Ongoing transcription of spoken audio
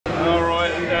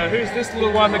who's this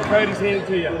little one that Cody's handed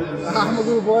to you? I'm a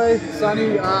little boy,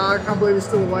 Sonny. I can't believe he's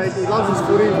still awake. He loves his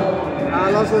footy.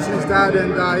 Loves listening to his dad,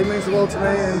 and he means the world to me.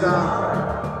 And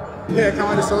yeah, can't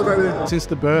wait to celebrate with him. Since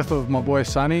the birth of my boy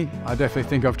Sonny, I definitely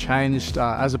think I've changed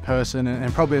as a person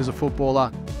and probably as a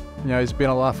footballer. You know, it's been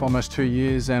alive for almost 2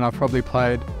 years, and I've probably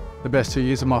played the best 2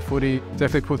 years of my footy.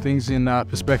 Definitely put things in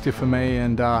perspective for me,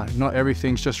 and not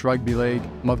everything's just rugby league.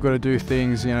 I've got to do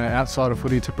things, you know, outside of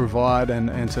footy to provide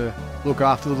and to look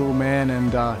after the little man,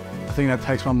 and I think that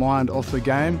takes my mind off the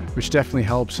game, which definitely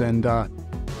helps, and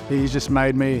he's just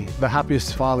made me the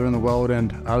happiest father in the world,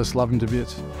 and I just love him to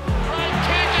bits. Great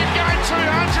kick and going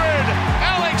 200.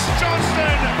 Alex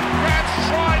Johnston grabs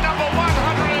try number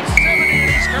 170 in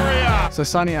his career. So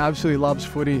Sonny absolutely loves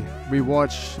footy. We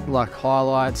watch like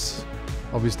highlights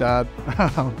of his dad.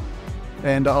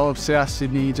 And of South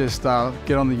Sydney, just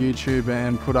get on the YouTube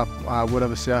and put up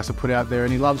whatever South to put out there.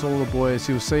 And he loves all the boys.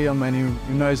 He'll see them and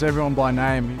he knows everyone by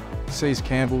name. He sees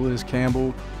Campbell as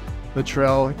Campbell.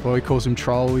 Latrell, well, he calls him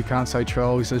Troll. He can't say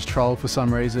Troll, he says Troll for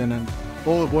some reason. And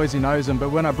all the boys, he knows them.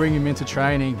 But when I bring him into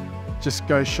training, just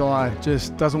goes shy,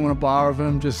 just doesn't want to bar of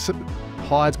him, just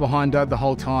hides behind Dad the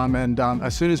whole time. And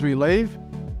as soon as we leave,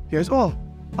 he goes, "Oh,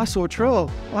 I saw Troll,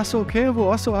 I saw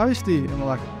Campbell, I saw Osty." And I'm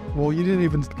like, well, you didn't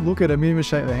even look at him, you didn't even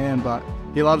shake the hand. But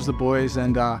he loves the boys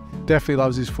and definitely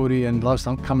loves his footy and loves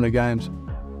coming to games.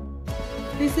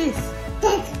 Who's this?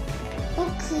 Cookie.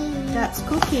 That's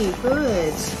Cookie,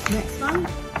 good. Next one.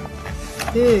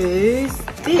 Who's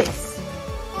this?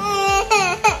 Who's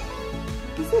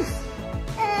Who's this?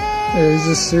 Yeah, he's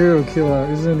a serial killer,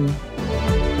 isn't he?